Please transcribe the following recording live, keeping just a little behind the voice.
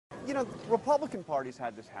You know, Republican parties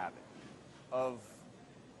had this habit of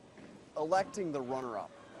electing the runner-up,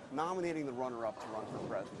 nominating the runner-up to run for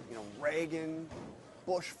president. You know, Reagan,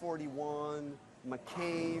 Bush 41,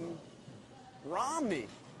 McCain, Romney.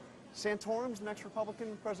 Santorum's the next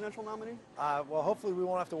Republican presidential nominee? Well, hopefully we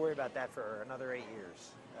won't have to worry about that for another 8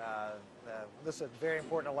 years. This is a very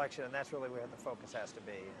important election, and that's really where the focus has to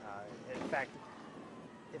be. In fact,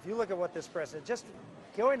 if you look at what this president, just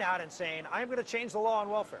going out and saying, I'm going to change the law on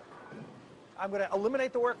welfare. I'm going to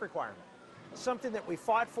eliminate the work requirement. Something that we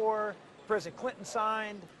fought for, President Clinton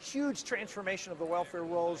signed, huge transformation of the welfare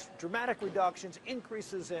rolls, dramatic reductions,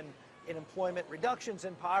 increases in employment, reductions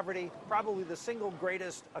in poverty, probably the single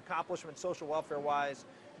greatest accomplishment social welfare-wise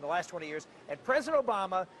in the last 20 years. And President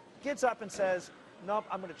Obama gets up and says, nope,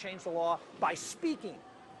 I'm going to change the law by speaking.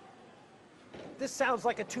 This sounds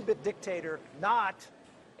like a two-bit dictator, not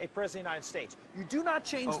a president of the United States. You do not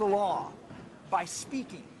change the law by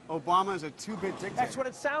speaking. Obama is a two-bit dictator. That's what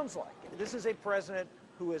it sounds like. This is a president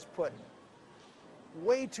who has put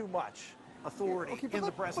way too much authority in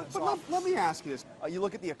the president's office. Let me ask you this. You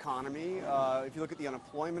look at the economy, if you look at the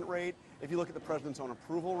unemployment rate, if you look at the president's own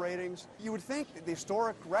approval ratings, you would think that the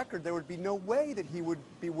historic record, there would be no way that he would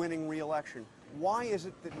be winning re-election. Why is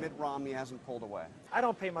it that Mitt Romney hasn't pulled away? I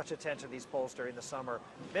don't pay much attention to these polls during the summer.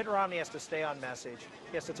 Mitt Romney has to stay on message.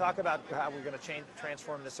 He has to talk about how we're going to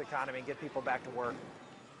transform this economy and get people back to work.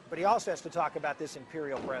 But he also has to talk about this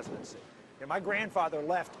imperial presidency. You know, my grandfather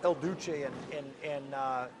left El Duce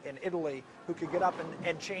in Italy, who could get up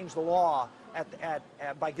and change the law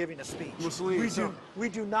by giving a speech. Mussolini. We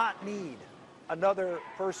do not need another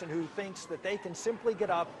person who thinks that they can simply get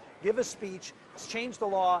up, give a speech, change the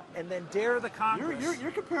law, and then dare the Congress.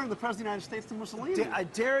 You're comparing the President of the United States to Mussolini. I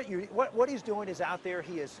dare you. What he's doing is out there.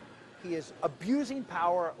 He is abusing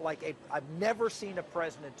power like I've never seen a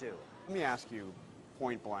president do. Let me ask you,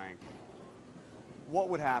 point blank, what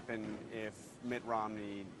would happen if Mitt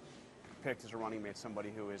Romney picked as a running mate somebody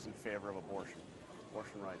who is in favor of abortion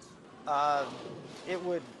rights? It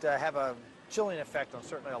would have a chilling effect on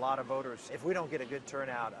certainly a lot of voters. If we don't get a good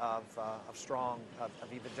turnout of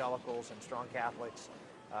evangelicals and strong Catholics,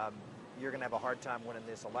 you're going to have a hard time winning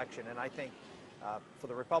this election. And I think for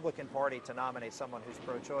the Republican Party to nominate someone who's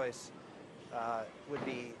pro-choice would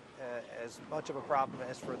be as much of a problem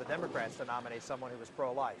as for the Democrats to nominate someone who was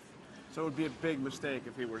pro-life. So it would be a big mistake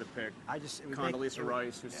if he were to pick Condoleezza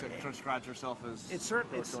Rice, who describes herself as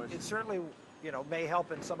pro-choice. It certainly, you know, may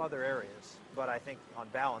help in some other areas, but I think on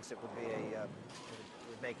balance it would be it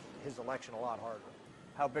would make his election a lot harder.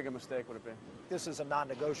 How big a mistake would it be? This is a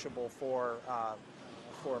non-negotiable for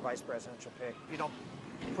a vice presidential pick. You don't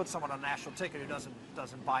put someone on a national ticket who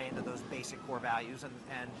doesn't buy into those basic core values,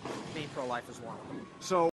 and being pro-life is one of them. So